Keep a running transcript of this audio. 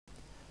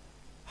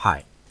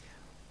Hi,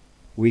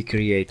 we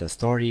create a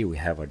story, we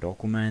have a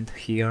document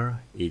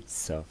here,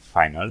 it's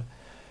final,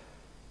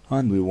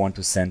 and we want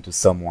to send to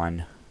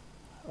someone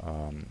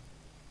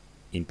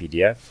in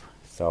PDF,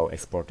 so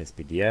export as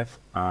PDF.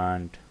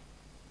 And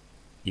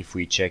if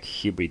we check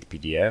hybrid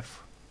PDF,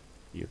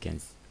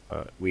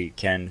 we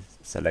can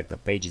select the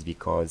pages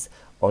because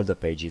all the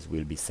pages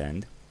will be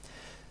sent.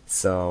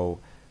 So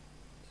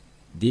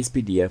this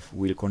PDF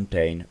will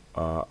contain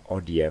a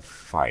ODF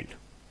file,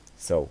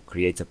 so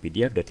creates a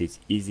PDF that is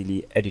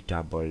easily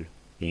editable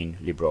in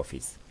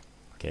LibreOffice.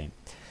 Okay,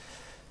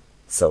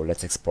 so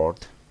let's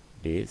export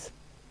this.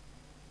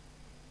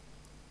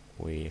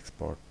 We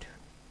export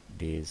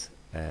this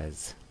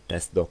as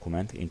test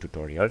document in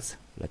tutorials.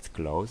 Let's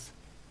close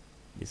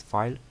this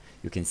file.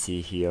 You can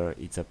see here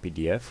it's a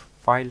PDF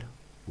file.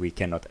 We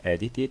cannot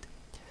edit it.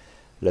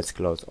 Let's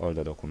close all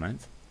the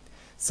documents.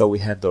 So we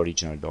have the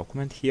original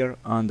document here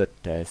and the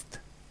test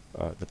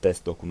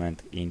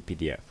document in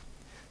PDF.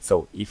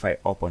 So if I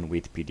open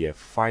with PDF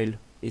file,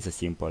 it's a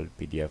simple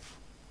PDF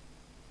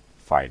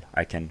file.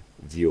 I can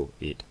view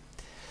it.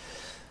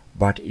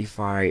 But if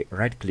I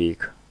right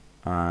click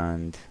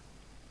and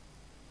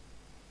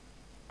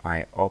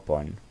I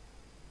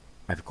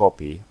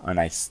copy and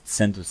I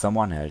send to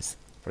someone else,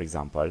 for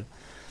example,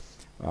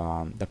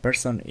 the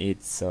person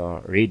is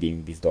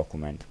reading this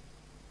document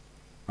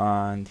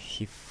and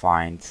he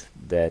finds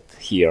that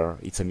here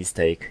it's a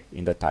mistake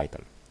in the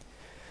title.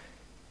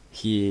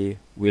 He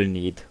will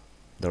need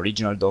the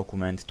original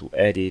document to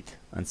edit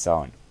and so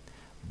on.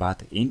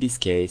 But in this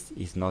case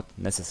it's not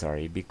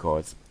necessary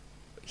because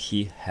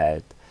he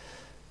had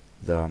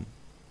the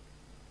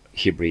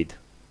hybrid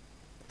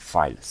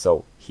file,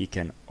 so he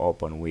can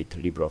open with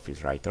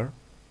LibreOffice Writer.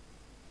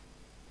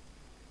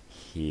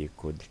 He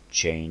could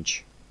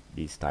change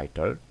this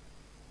title,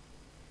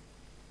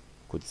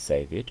 could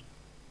save it.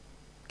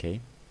 Okay,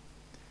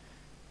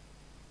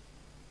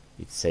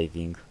 it's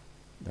saving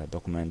the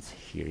documents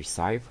he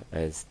received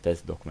as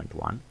test document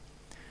 1.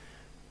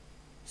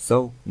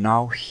 So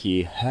now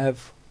he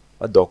have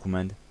a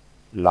document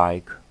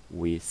like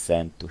we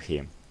sent to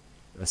him,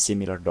 a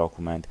similar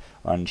document,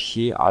 and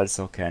he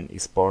also can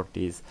export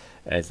this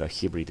as a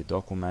hybrid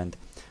document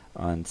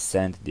and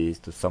send this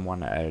to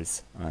someone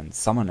else, and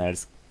someone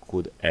else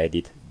could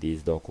edit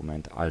this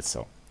document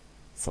also.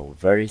 So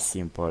very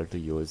simple to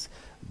use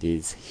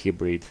this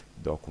hybrid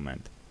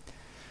document.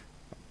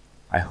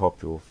 I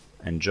hope you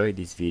enjoyed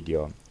this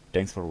video.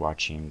 Thanks for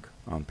watching,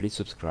 and please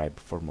subscribe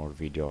for more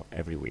video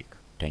every week.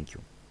 Thank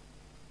you.